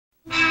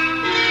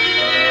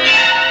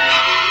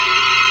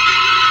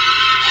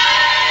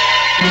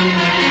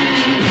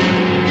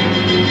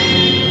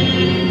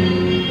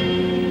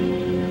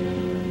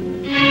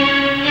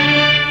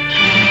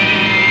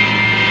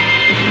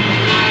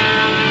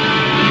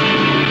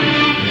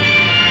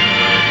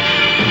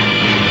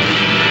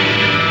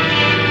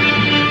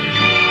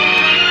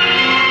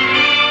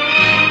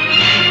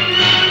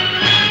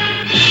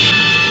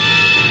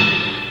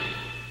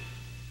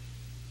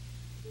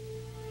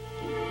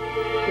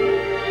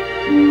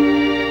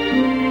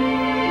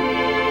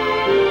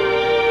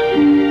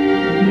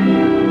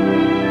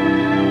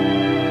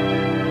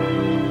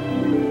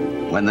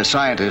When the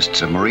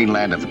scientists of Marine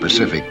Land of the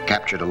Pacific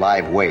captured a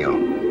live whale,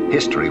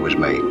 history was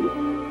made.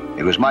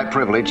 It was my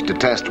privilege to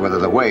test whether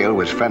the whale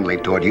was friendly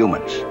toward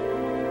humans.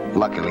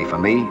 Luckily for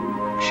me,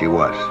 she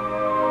was.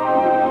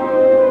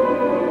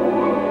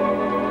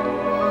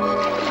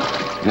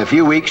 In a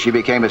few weeks, she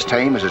became as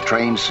tame as a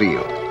trained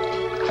seal,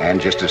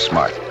 and just as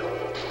smart.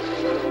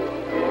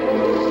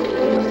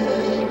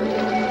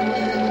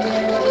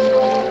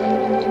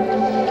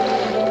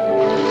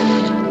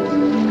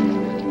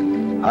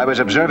 I was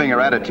observing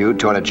her attitude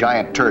toward a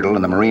giant turtle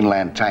in the Marine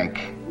Land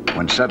tank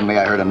when suddenly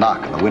I heard a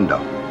knock on the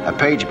window. A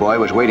page boy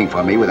was waiting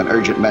for me with an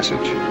urgent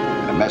message.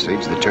 A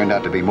message that turned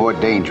out to be more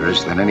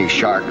dangerous than any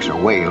sharks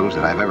or whales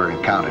that I've ever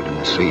encountered in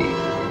the sea.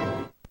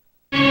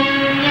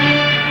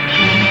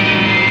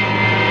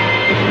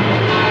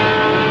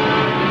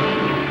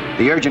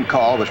 The urgent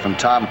call was from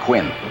Tom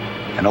Quinn,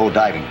 an old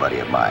diving buddy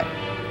of mine,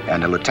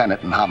 and a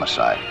lieutenant in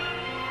homicide.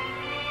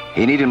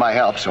 He needed my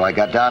help, so I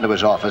got down to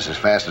his office as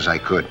fast as I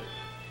could.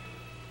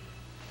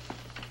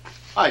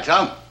 Hi,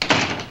 Tom.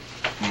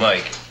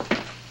 Mike,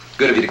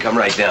 good of you to come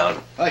right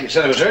down. Oh, you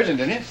said it was urgent,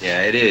 didn't you?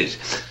 Yeah, it is.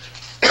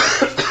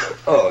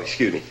 Oh,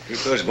 excuse me. Keep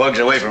those bugs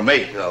away from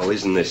me. Oh,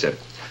 isn't this a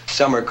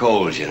summer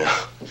cold, you know?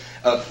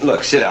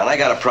 Look, sit down. I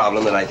got a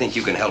problem that I think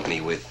you can help me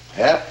with.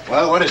 Yeah?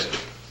 Well, what is it?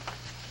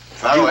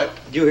 Fire away.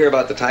 Did you hear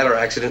about the Tyler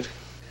accident?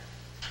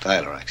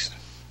 Tyler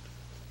accident.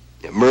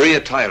 Yeah, Maria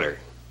Tyler.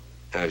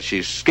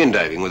 She's skin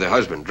diving with her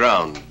husband,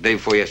 drowned day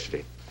before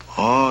yesterday.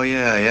 Oh,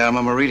 yeah, I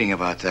remember reading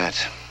about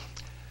that.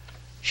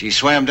 She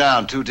swam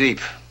down too deep.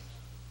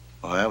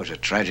 Oh, that was a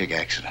tragic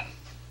accident.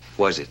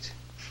 Was it?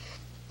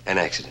 An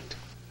accident?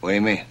 What do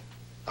you mean?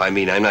 I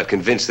mean, I'm not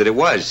convinced that it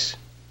was.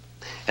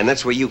 And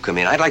that's where you come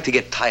in. I'd like to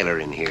get Tyler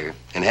in here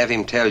and have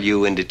him tell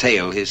you in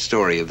detail his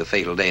story of the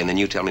fatal day, and then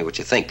you tell me what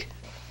you think.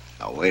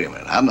 Now, wait a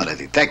minute. I'm not a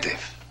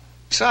detective.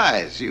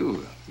 Besides,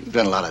 you've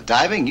done a lot of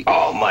diving.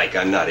 Oh, Mike,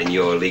 I'm not in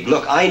your league.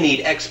 Look, I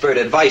need expert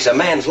advice. A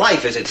man's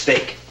life is at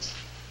stake.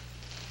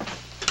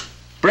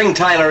 Bring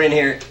Tyler in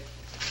here.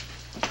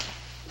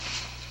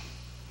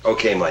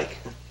 Okay, Mike.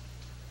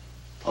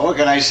 Well, what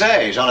can I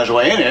say? He's on his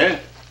way in here.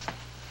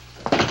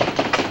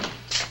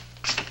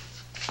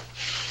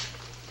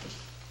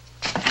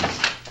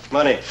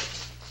 Money.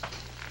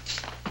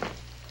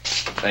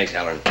 Thanks,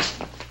 Halloran.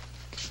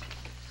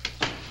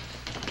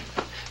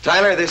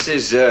 Tyler, this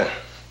is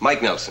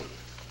Mike Nelson.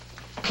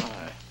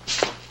 Hi.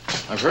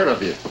 I've heard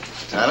of you.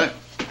 Tyler?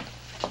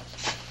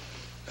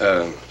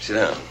 Sit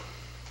down.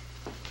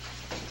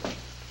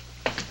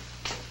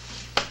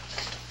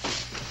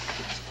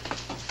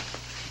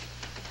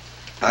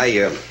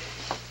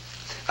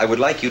 I would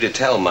like you to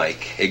tell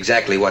Mike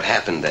exactly what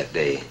happened that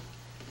day.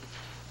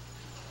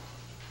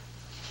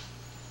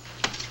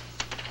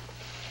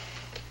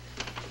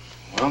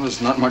 Well,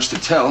 there's not much to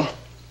tell.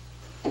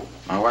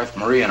 My wife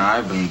Maria and I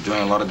have been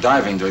doing a lot of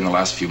diving during the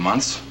last few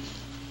months.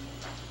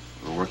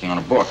 We're working on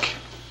a book,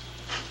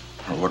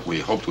 or what we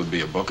hoped would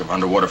be a book of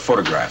underwater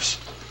photographs,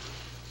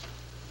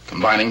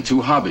 combining two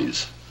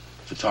hobbies,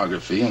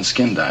 photography and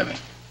skin diving.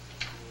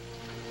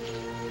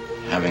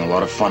 Having a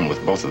lot of fun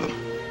with both of them.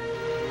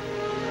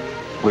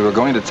 We were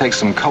going to take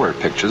some color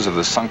pictures of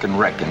the sunken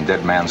wreck in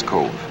Dead Man's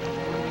Cove.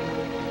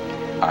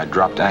 I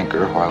dropped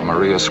anchor while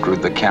Maria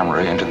screwed the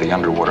camera into the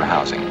underwater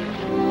housing.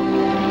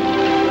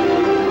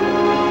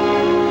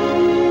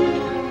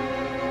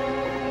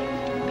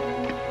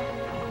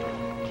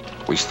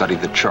 We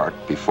studied the chart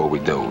before we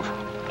dove.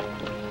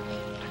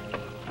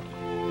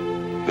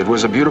 It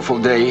was a beautiful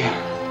day,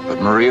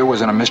 but Maria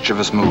was in a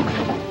mischievous mood.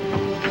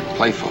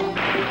 Playful,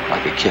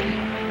 like a kitten.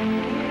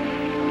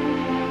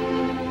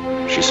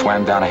 She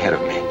swam down ahead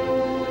of me.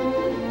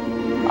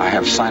 I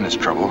have sinus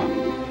trouble,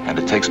 and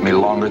it takes me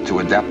longer to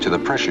adapt to the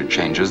pressure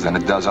changes than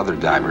it does other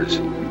divers.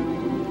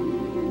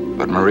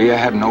 But Maria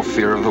had no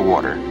fear of the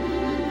water,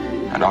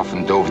 and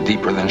often dove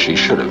deeper than she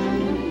should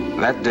have.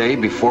 That day,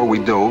 before we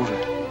dove,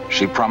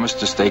 she promised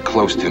to stay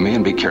close to me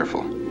and be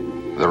careful.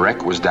 The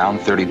wreck was down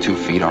 32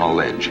 feet on a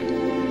ledge.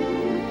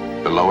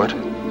 Below it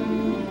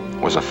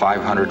was a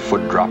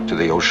 500-foot drop to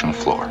the ocean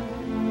floor.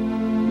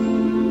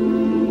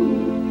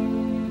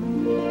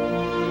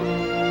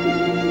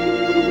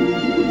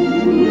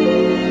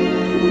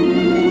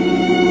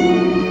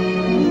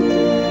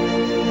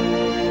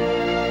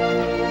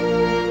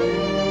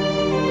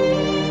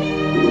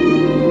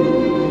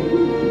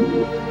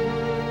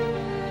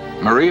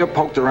 Maria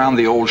poked around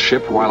the old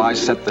ship while I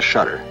set the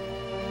shutter.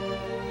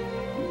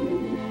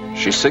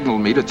 She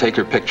signaled me to take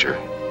her picture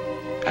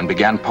and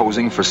began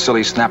posing for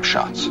silly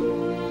snapshots.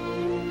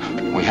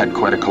 We had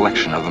quite a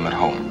collection of them at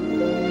home.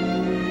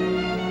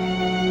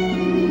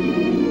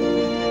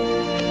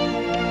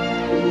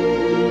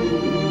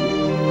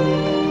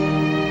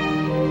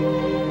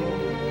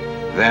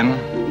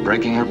 Then,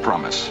 breaking her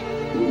promise,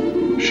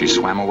 she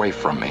swam away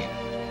from me,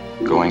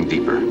 going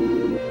deeper.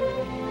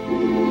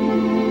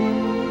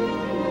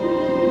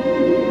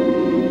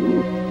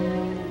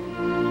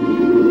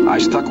 I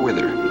stuck with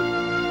her,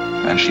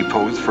 and she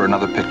posed for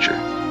another picture.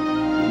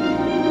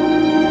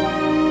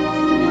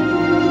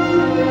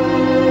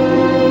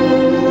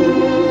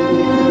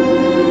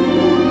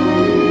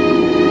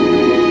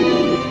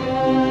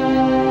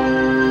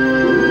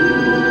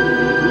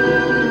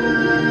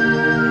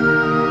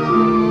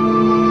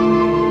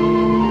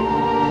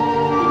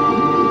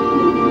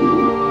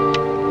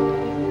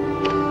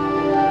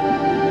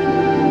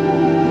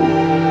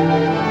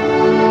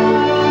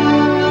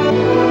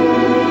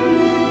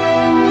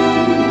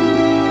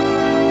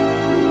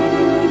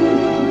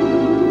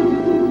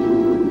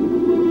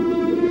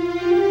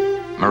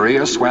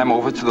 Maria swam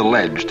over to the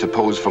ledge to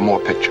pose for more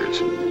pictures.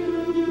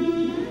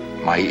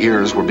 My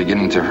ears were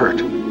beginning to hurt,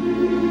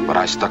 but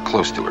I stuck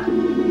close to her.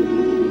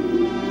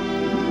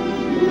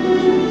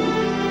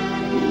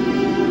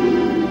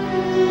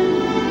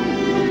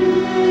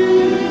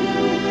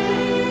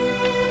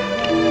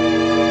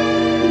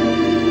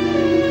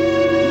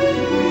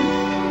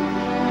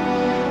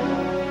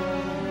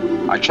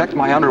 I checked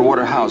my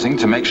underwater housing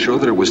to make sure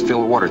that it was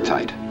still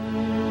watertight.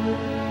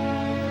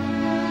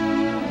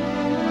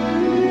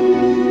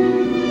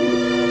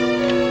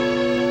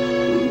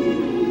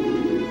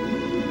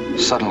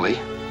 Suddenly,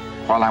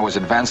 while I was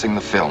advancing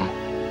the film,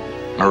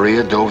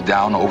 Maria dove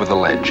down over the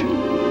ledge.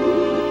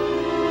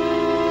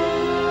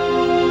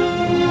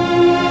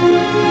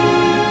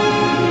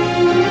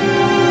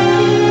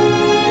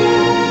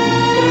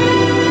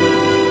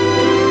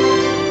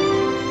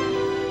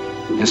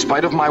 In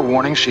spite of my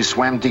warning, she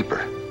swam deeper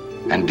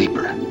and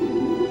deeper.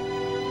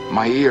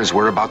 My ears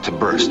were about to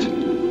burst.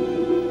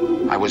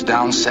 I was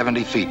down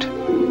 70 feet,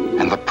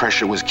 and the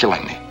pressure was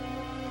killing me.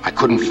 I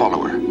couldn't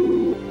follow her.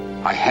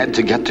 I had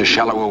to get to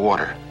shallower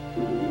water.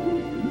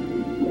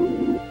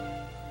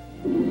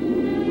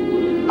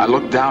 I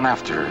looked down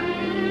after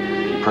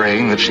her,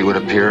 praying that she would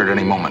appear at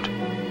any moment.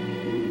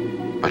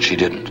 But she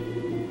didn't.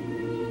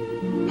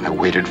 I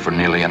waited for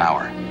nearly an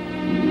hour.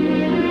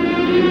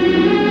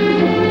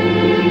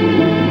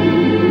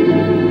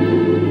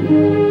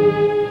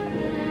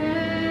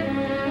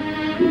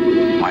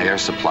 My air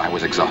supply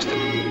was exhausted.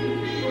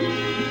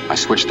 I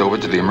switched over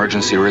to the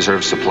emergency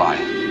reserve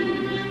supply.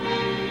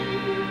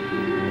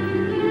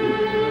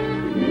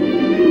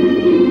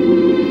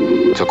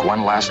 Took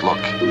one last look,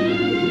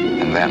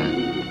 and then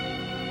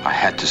I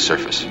had to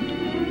surface.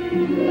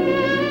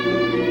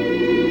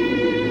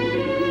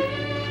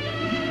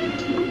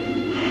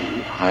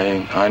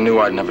 I knew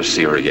I'd never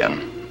see her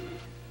again.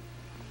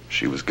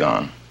 She was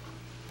gone.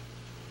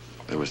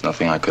 There was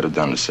nothing I could have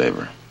done to save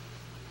her.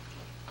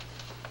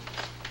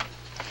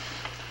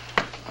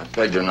 I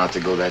begged her not to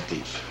go that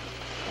deep.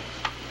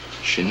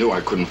 She knew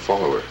I couldn't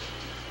follow her.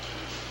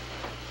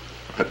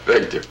 I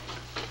begged her.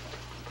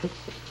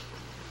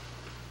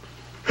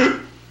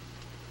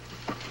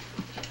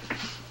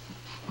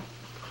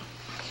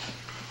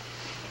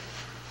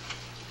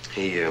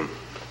 He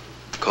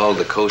called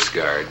the Coast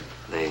Guard.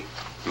 They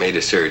made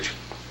a search.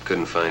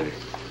 Couldn't find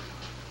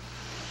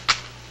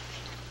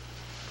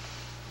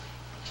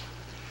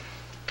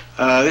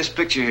her. This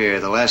picture here,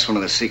 the last one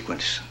of the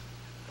sequence.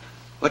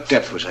 What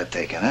depth was that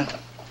taken, huh?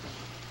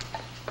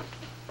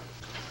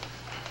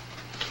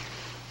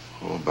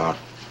 Oh, about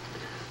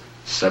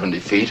 70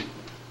 feet.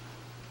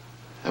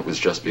 That was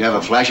just before. You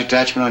have a flash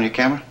attachment on your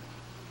camera?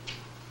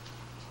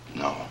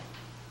 No.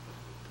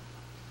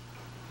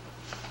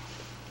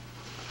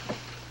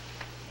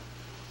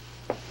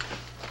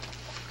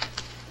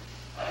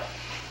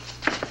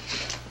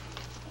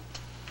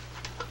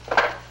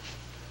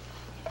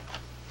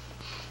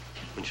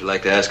 Would you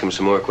like to ask him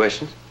some more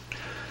questions?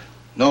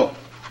 No.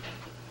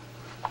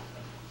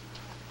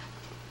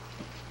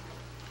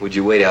 Would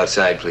you wait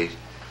outside, please?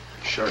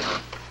 Sure.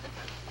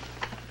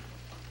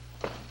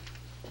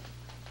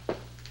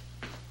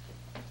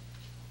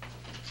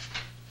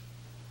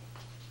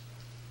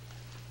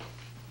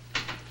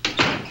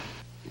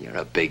 You're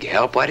a big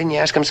help. Why didn't you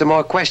ask him some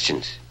more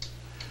questions?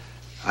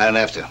 I don't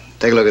have to.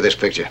 Take a look at this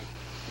picture.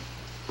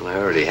 Well, I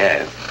already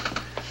have.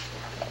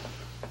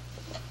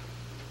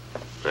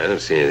 I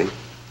don't see anything.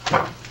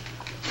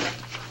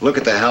 Look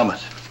at the helmet.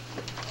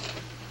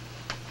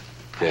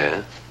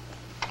 Yeah?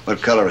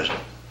 What color is it?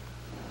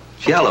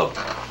 It's yellow.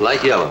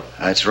 Light yellow.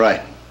 That's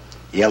right.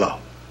 Yellow.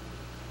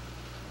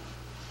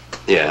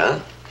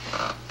 Yeah?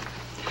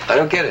 I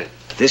don't get it.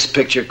 This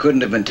picture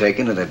couldn't have been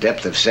taken at a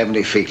depth of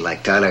 70 feet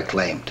like Tyler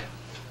claimed.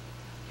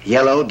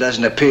 Yellow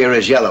doesn't appear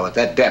as yellow at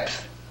that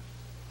depth.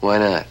 Why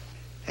not?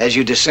 As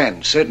you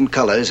descend, certain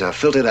colors are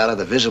filtered out of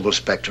the visible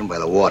spectrum by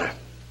the water.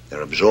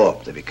 They're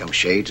absorbed. They become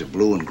shades of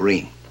blue and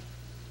green.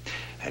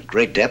 At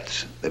great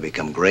depths, they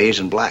become grays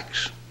and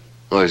blacks.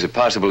 Oh, is it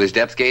possible his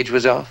depth gauge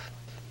was off?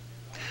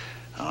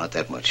 No, not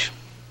that much.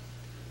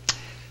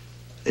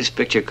 This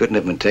picture couldn't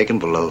have been taken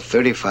below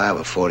 35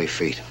 or 40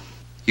 feet.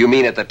 You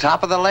mean at the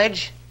top of the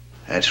ledge?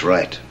 That's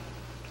right.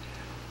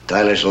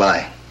 Tyler's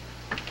lie.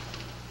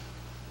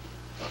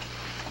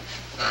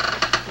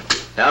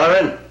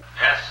 Halloran?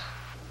 Yes?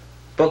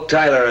 Book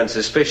Tyler on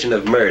suspicion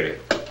of murder.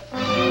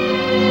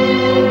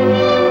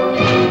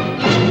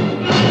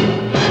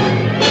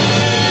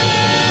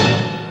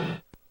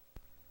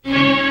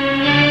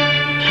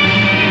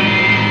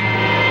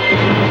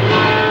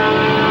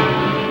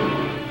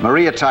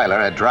 Maria Tyler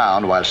had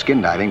drowned while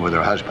skin diving with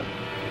her husband.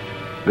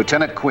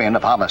 Lieutenant Quinn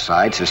of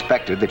Homicide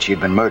suspected that she had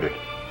been murdered.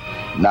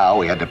 Now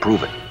we had to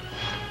prove it.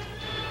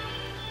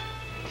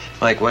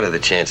 Mike, what are the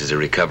chances of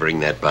recovering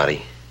that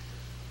body?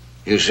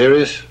 You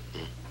serious?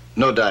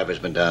 No diver's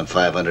been down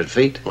 500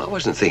 feet. Well, I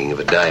wasn't thinking of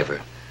a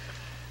diver.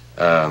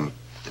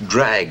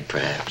 Drag,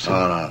 perhaps.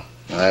 Oh,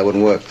 no. That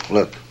wouldn't work.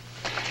 Look.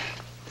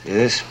 See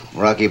this?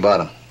 Rocky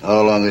bottom.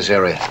 All along this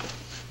area.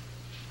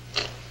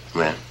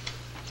 Well,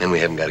 then we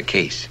haven't got a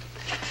case.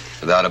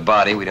 Without a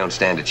body, we don't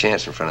stand a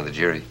chance in front of the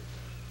jury.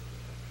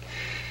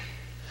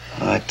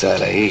 Oh,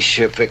 Tyler, he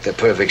sure picked the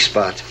perfect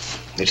spot.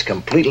 It's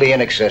completely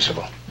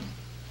inaccessible.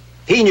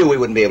 He knew we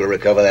wouldn't be able to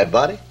recover that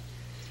body.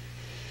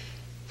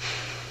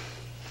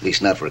 At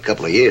least not for a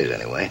couple of years,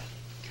 anyway.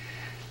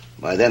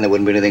 By then, there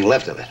wouldn't be anything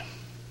left of it.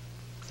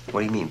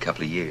 What do you mean, a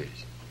couple of years?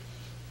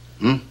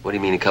 Hmm? What do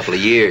you mean, a couple of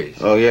years?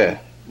 Oh, yeah.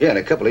 Yeah, in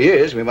a couple of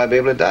years, we might be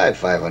able to dive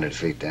 500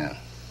 feet down.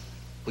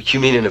 What, you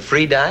mean in a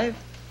free dive?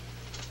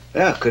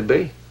 Yeah, could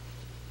be.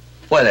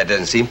 Why, that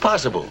doesn't seem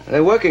possible.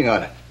 They're working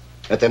on it.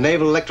 At the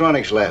Naval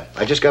Electronics Lab.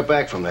 I just got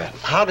back from there.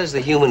 How does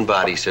the human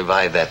body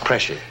survive that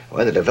pressure?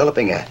 Well, they're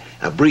developing a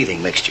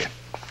breathing mixture.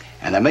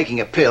 And they're making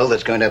a pill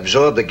that's going to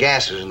absorb the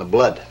gases in the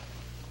blood.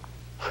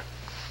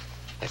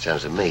 That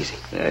sounds amazing.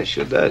 Yeah, it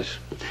sure does.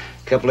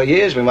 A couple of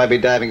years, we might be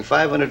diving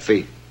 500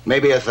 feet.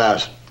 Maybe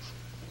 1,000.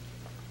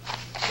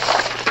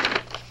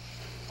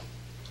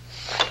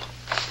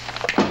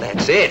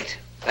 That's it.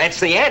 That's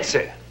the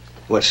answer.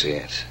 What's the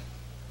answer?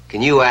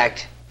 Can you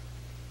act?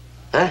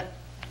 Huh?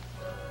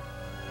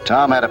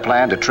 Tom had a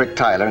plan to trick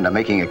Tyler into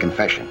making a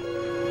confession.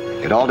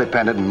 It all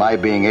depended on my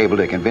being able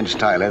to convince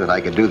Tyler that I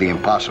could do the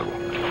impossible.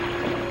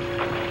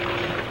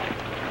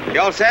 You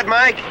all set,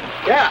 Mike?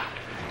 Yeah.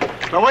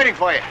 Been waiting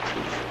for you.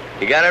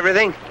 You got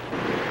everything?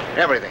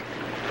 Everything.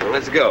 Well,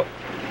 let's go.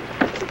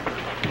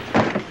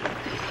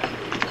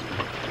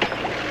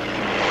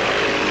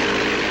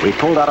 We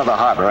pulled out of the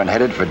harbor and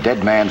headed for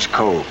Dead Man's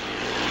Cove.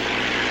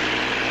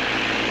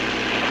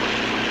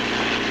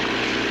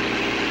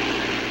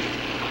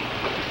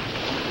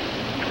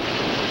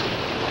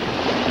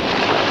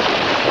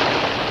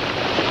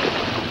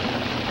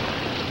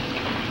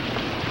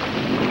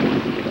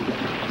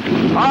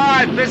 All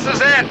right, this is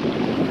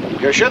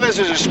it. You're sure this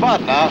is a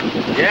spot now?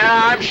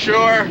 Yeah, I'm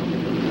sure.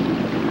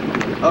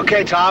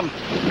 Okay, Tom.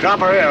 Drop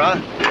her here,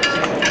 huh?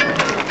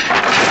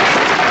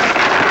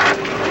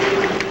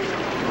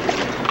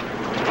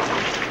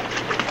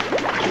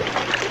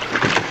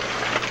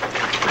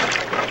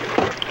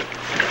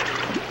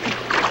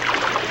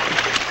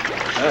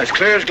 It's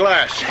clear as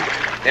glass.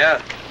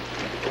 Yeah.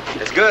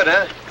 It's good,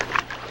 huh?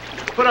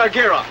 Put our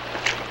gear on.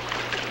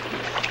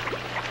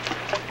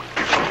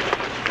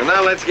 And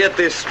now let's get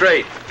this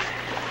straight.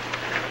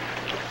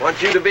 I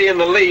want you to be in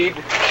the lead.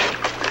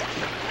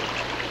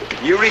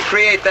 You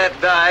recreate that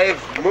dive,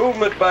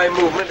 movement by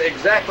movement,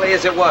 exactly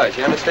as it was.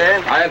 You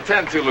understand? I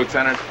intend to,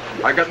 Lieutenant.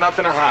 I got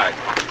nothing to hide.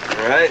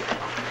 All right.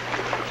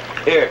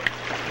 Here.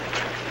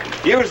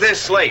 Use this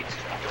slate.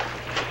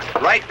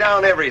 Write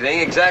down everything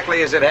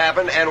exactly as it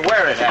happened and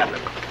where it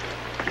happened.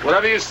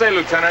 Whatever you say,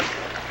 Lieutenant.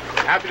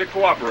 Happy to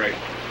cooperate.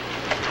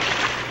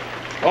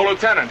 Oh,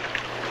 Lieutenant,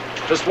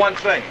 just one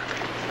thing.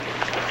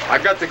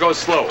 I've got to go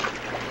slow.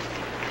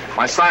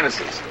 My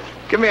sinuses.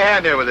 Give me a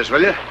hand here with this,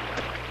 will you?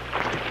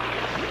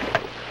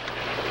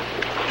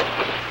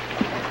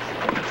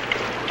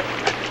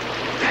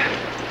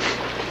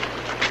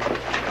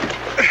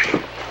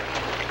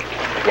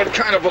 What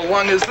kind of a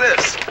lung is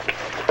this?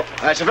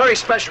 It's a very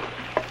special.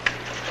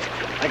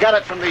 I got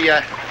it from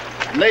the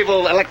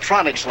Naval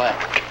Electronics Lab.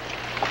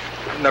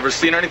 I've never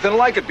seen anything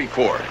like it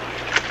before.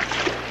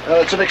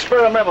 It's an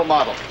experimental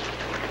model.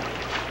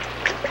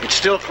 It's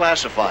still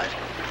classified.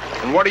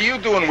 And what are you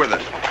doing with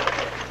it?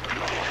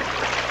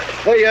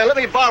 Hey, let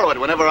me borrow it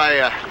whenever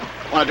I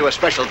want to do a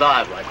special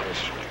dive like this.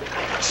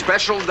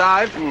 Special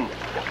dive?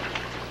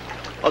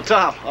 Oh,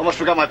 Tom, I almost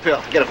forgot my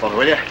pill. Get it for me,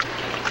 will you?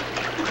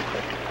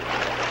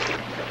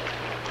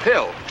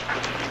 Pill.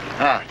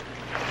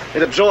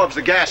 It absorbs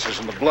the gases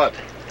in the blood.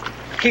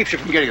 Keeps you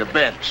from getting the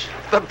bends.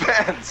 The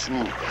bends?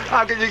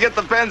 How can you get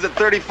the bends at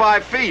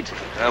 35 feet?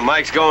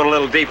 Mike's going a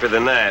little deeper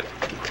than that.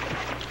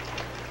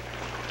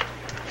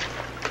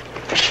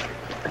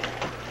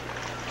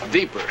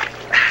 Deeper.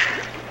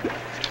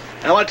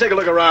 I want to take a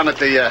look around at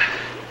the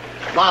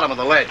bottom of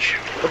the ledge.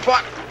 The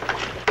butt.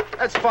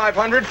 That's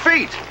 500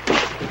 feet.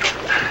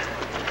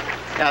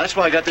 Yeah, that's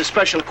why I got this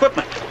special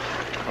equipment.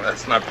 Well,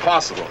 that's not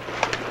possible.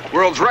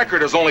 World's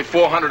record is only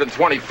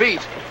 420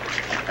 feet.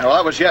 Yeah, well,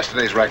 that was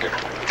yesterday's record.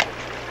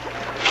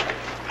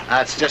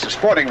 That's just a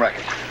sporting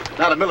record,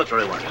 not a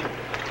military one.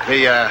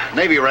 The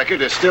Navy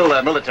record is still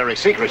a military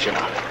secret, you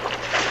know.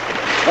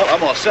 Well,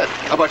 I'm all set.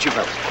 How about you,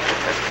 fellas?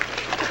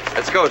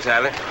 Let's go,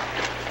 Tyler.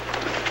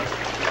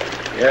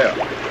 Yeah.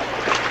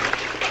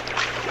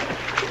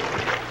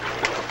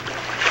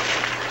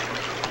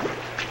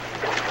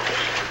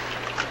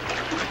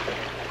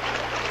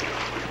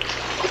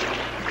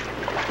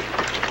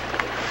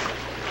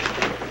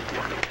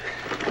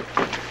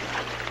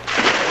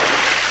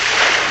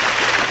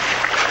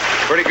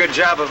 Pretty good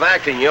job of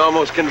acting. You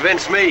almost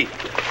convinced me.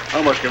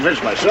 Almost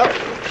convinced myself.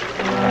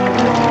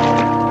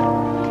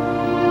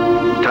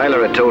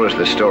 Tyler had told us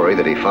the story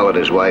that he followed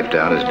his wife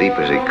down as deep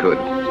as he could,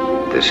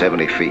 to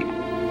 70 feet.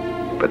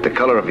 But the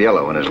color of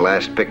yellow in his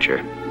last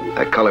picture,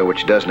 a color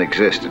which doesn't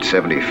exist at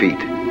 70 feet,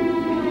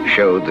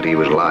 showed that he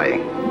was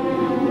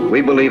lying.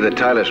 We believe that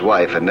Tyler's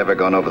wife had never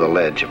gone over the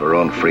ledge of her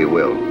own free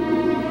will.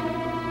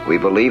 We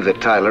believe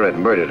that Tyler had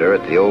murdered her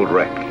at the old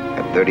wreck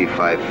at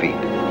 35 feet.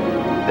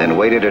 then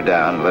weighted her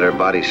down and let her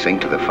body sink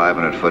to the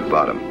 500-foot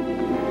bottom,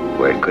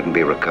 where it couldn't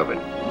be recovered.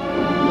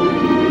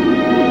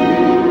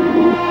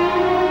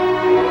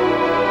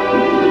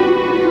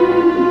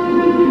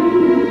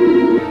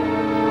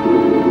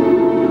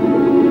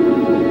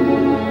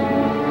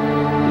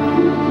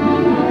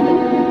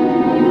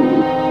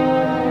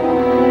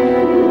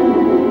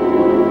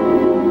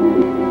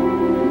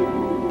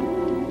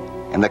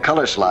 In the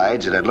color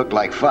slides, it had looked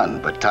like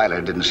fun, but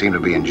Tyler didn't seem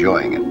to be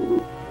enjoying it.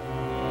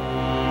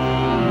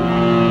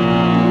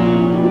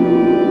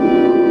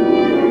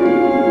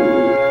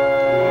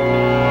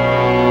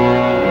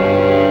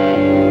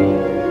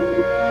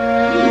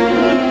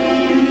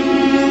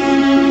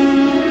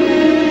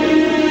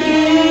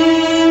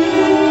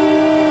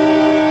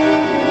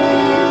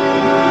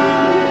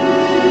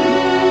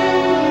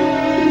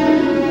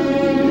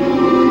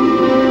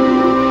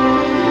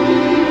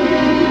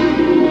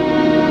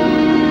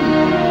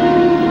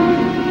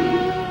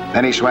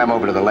 Then he swam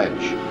over to the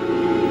ledge.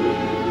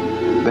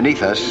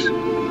 Beneath us,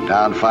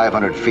 down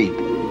 500 feet,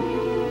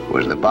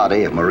 was the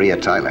body of Maria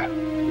Tyler.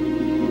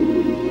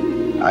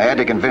 I had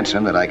to convince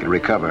him that I could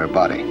recover her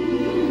body.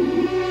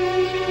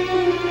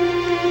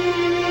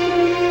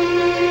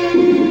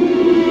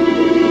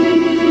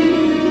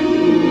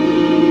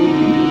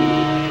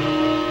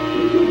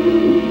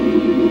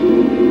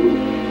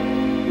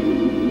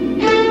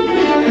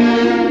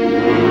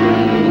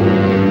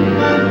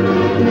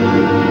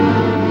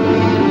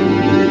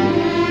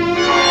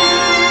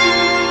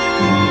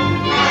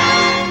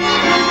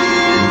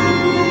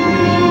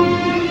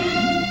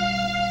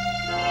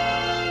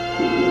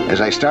 As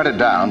I started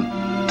down,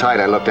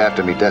 Tyler looked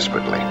after me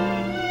desperately.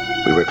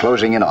 We were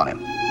closing in on him.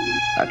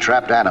 A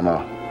trapped animal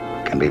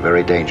can be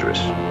very dangerous.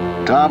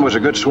 Tom was a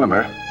good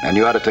swimmer and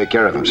knew how to take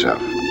care of himself.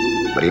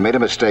 But he made a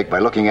mistake by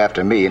looking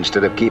after me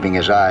instead of keeping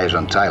his eyes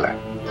on Tyler.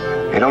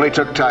 It only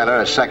took Tyler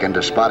a second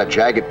to spot a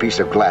jagged piece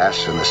of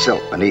glass in the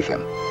silt beneath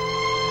him.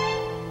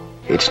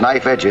 Its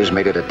knife edges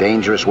made it a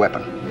dangerous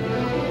weapon.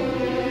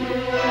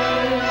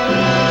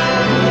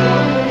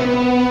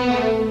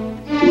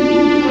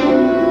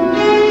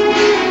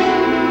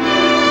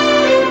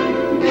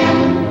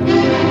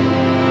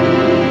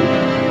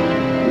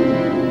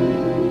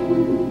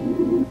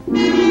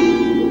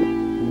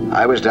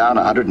 I was down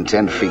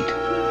 110 feet.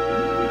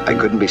 I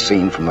couldn't be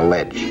seen from the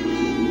ledge.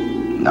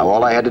 Now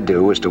all I had to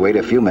do was to wait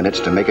a few minutes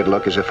to make it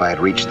look as if I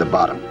had reached the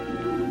bottom.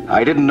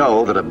 I didn't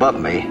know that above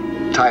me,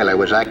 Tyler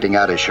was acting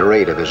out a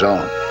charade of his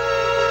own.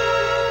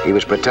 He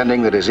was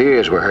pretending that his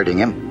ears were hurting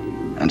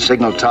him and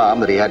signaled Tom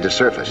that he had to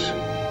surface.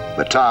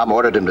 But Tom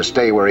ordered him to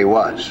stay where he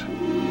was.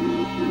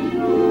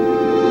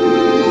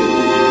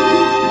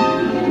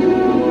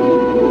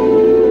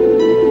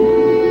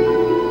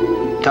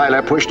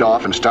 Tyler pushed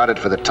off and started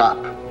for the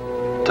top.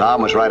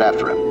 Tom was right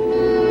after him.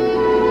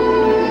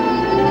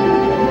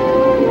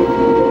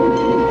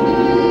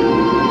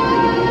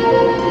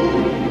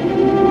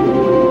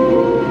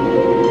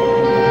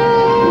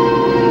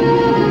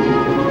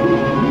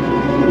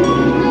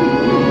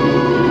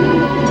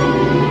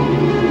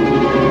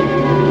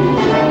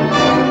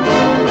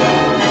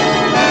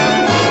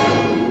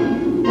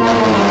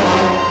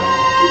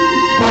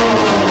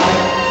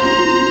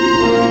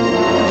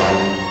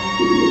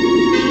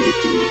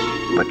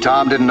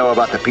 Tom didn't know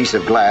about the piece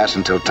of glass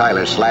until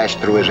Tyler slashed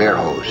through his air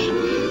hose.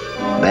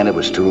 Then it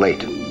was too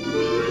late.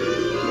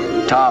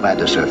 Tom had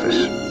to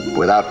surface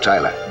without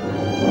Tyler.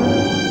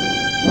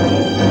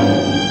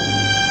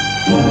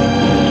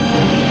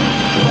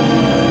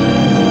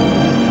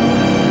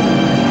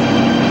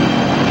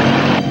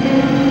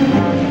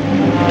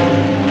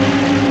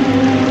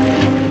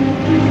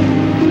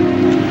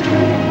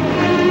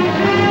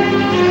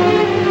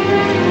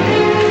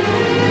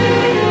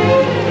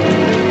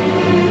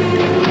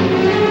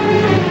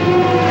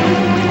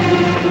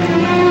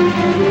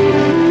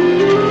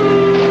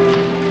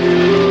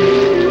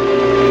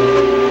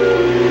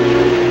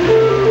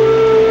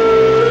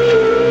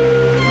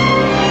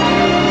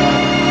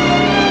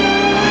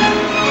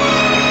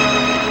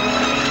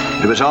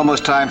 It was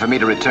almost time for me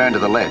to return to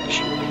the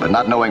ledge, but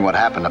not knowing what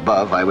happened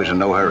above, I was in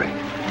no hurry.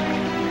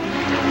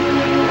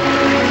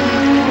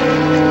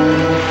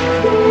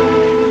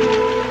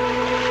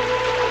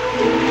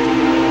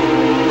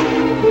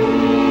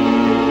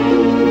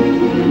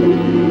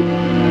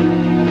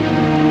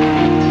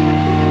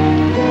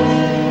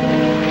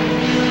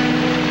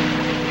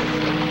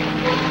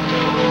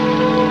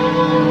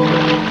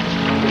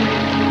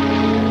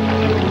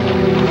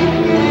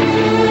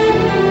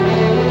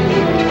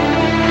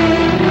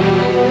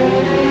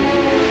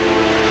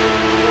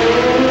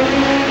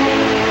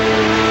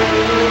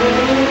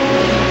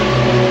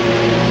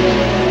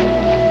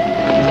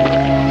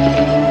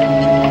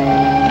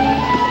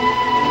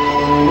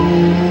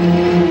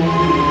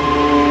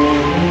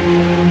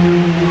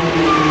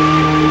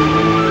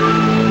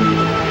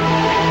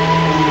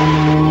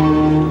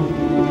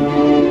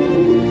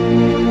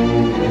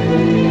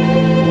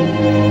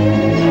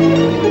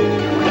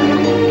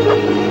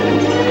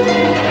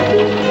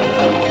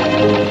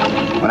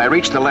 When I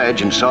reached the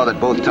ledge and saw that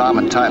both Tom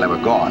and Tyler were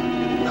gone,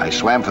 I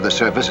swam for the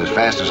surface as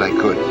fast as I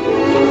could.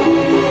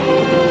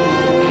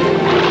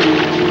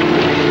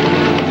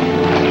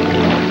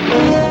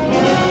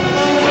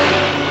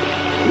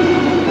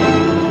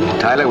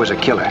 Tyler was a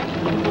killer.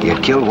 He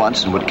had killed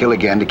once and would kill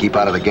again to keep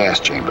out of the gas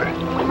chamber.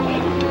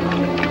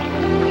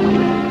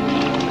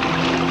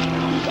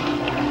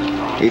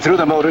 He threw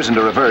the motors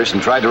into reverse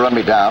and tried to run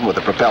me down with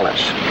the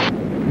propellers.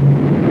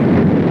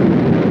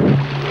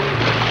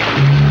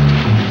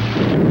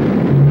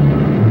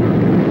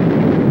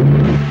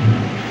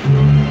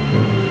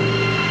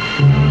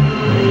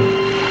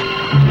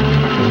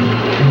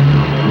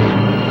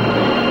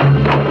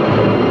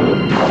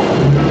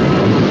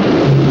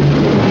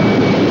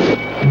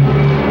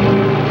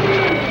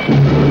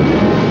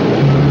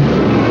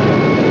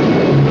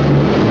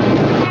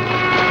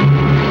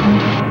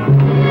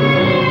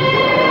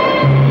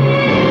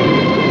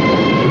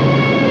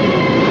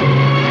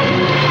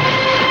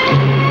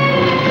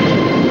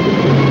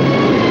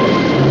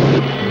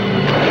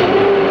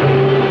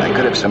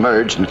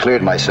 Submerged and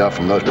cleared myself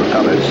from those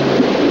propellers,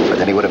 but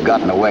then he would have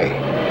gotten away.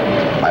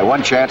 My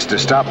one chance to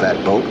stop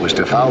that boat was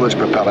to foul those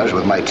propellers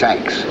with my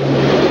tanks.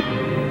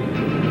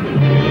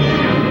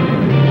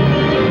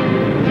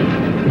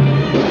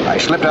 I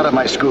slipped out of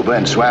my scuba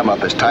and swam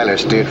up as Tyler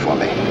steered for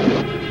me.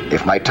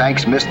 If my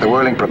tanks missed the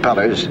whirling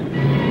propellers,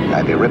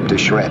 I'd be ripped to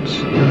shreds.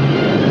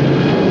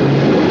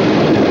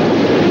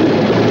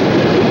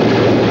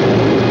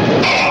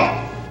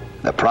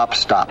 The prop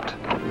stopped.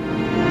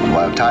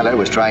 While Tyler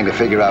was trying to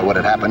figure out what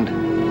had happened,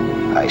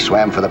 I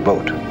swam for the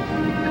boat.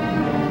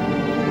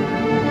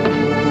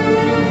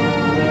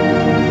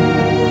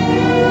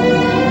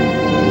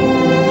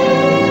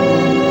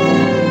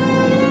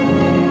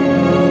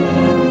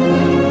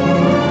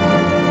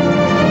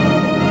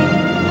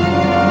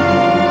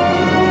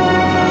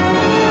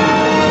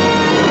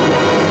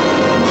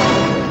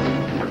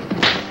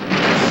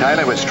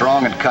 Tyler was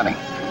strong and cunning.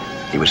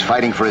 He was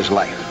fighting for his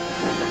life.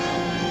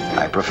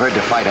 I preferred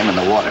to fight him in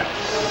the water.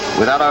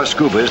 Without our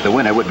scubas, the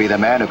winner would be the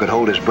man who could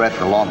hold his breath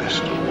the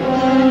longest.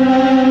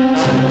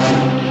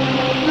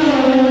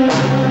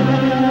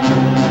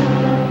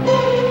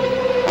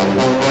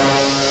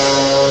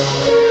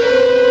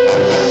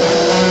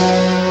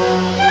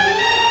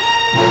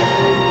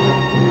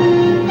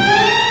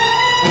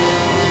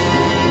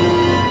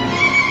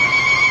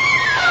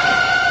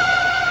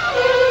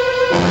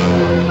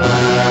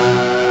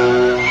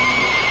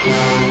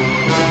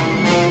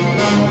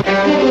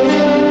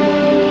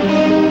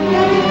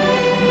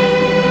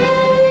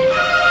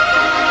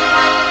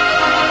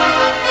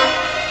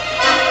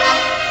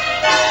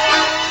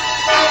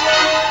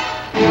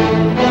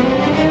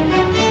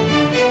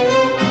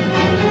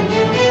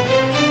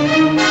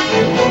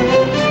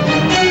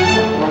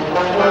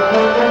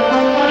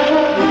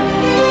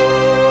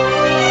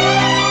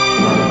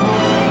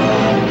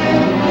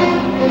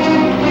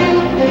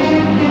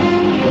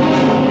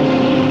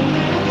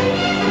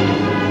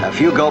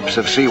 Gulps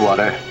of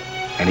seawater,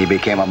 and he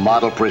became a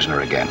model prisoner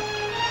again.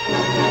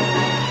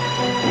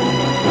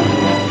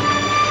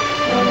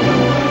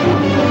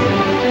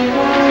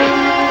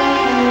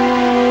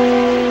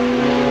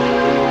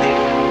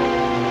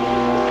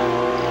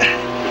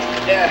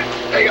 Yeah,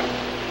 there you go.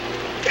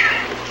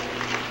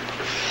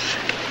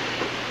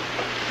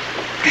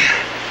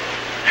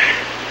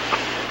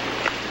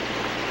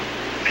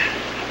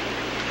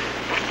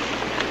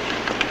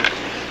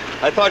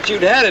 I thought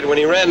you'd had it when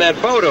he ran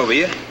that boat over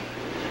you.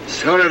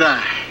 So did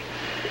I.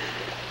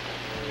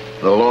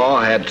 The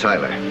law had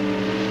Tyler.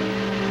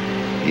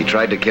 He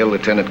tried to kill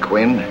Lieutenant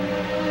Quinn.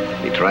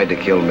 He tried to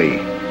kill me,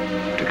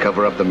 to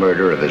cover up the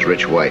murder of his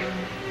rich wife.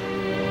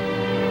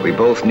 We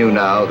both knew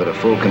now that a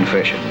full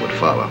confession would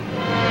follow.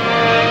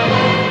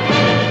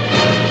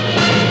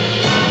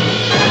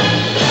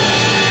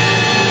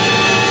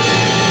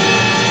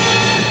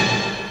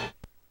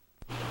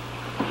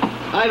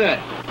 Hi there.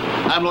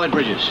 I'm Lloyd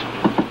Bridges.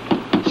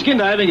 Skin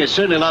diving is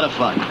certainly a lot of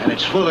fun, and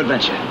it's full of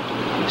adventure.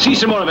 See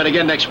some more of it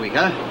again next week,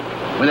 huh?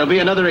 When there'll be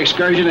another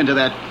excursion into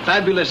that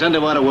fabulous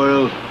underwater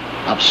world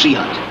of Sea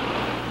Hunt.